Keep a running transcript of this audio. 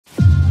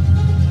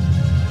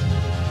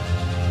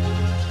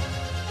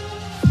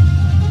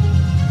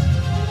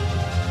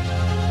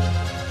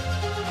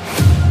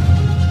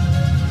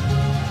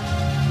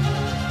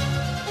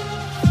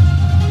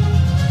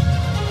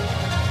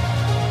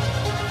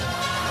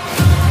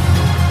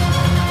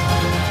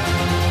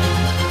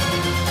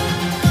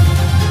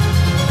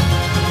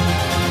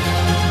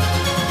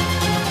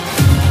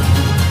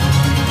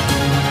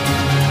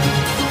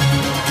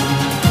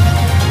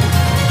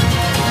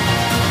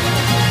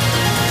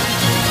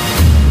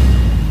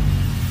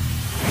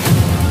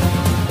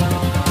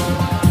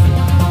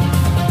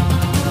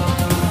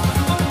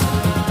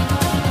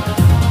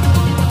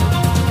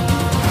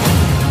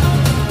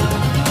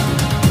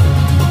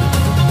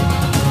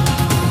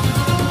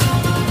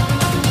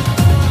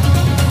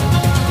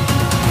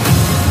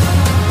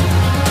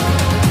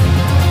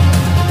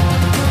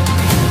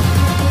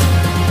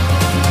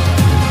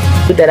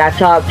that I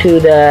talked to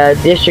the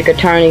district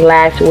attorney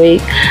last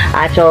week.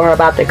 I told her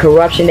about the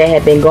corruption that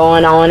had been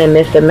going on in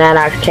Mr.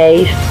 Maddox's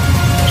case.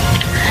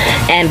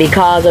 And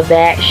because of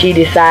that, she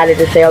decided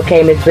to say,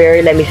 okay, Miss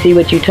Berry, let me see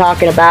what you're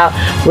talking about.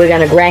 We're going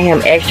to grant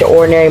him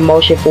extraordinary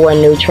motion for a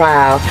new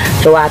trial.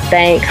 So I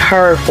thank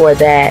her for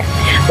that.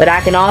 But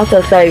I can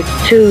also say,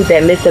 too,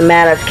 that Mr.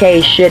 Maddox's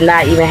case should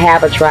not even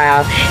have a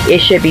trial. It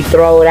should be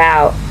thrown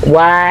out.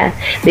 Why?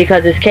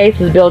 Because this case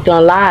was built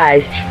on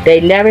lies. They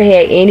never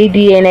had any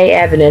DNA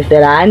evidence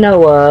that I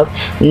know of.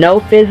 No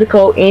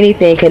physical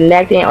anything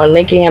connecting or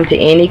linking him to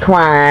any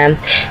crime.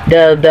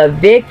 The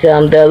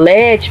victim, the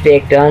alleged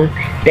victim,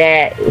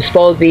 that was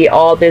supposed to be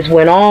all this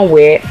went on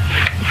with,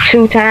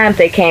 2 times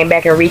they came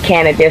back and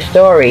recanted their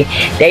story.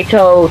 They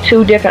told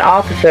 2 different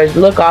officers,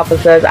 look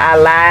officers, I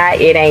lied,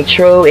 it ain't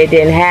true, it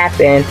didn't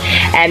happen.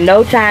 At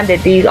no time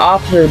did these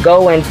officers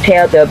go and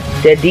tell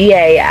the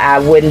DA, I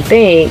wouldn't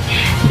think,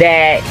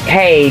 that,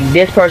 hey,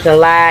 this person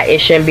lied,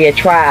 it shouldn't be a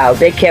trial.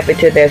 They kept it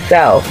to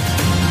themselves.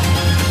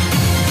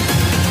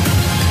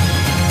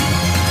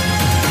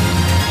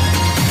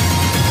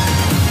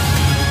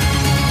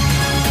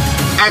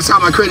 Ask how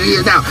my credit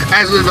is now.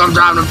 Ask them if I'm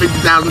driving a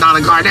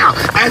 $50,000 car now.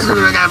 Ask them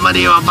if I got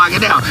money in my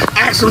pocket now.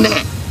 Ask them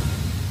that.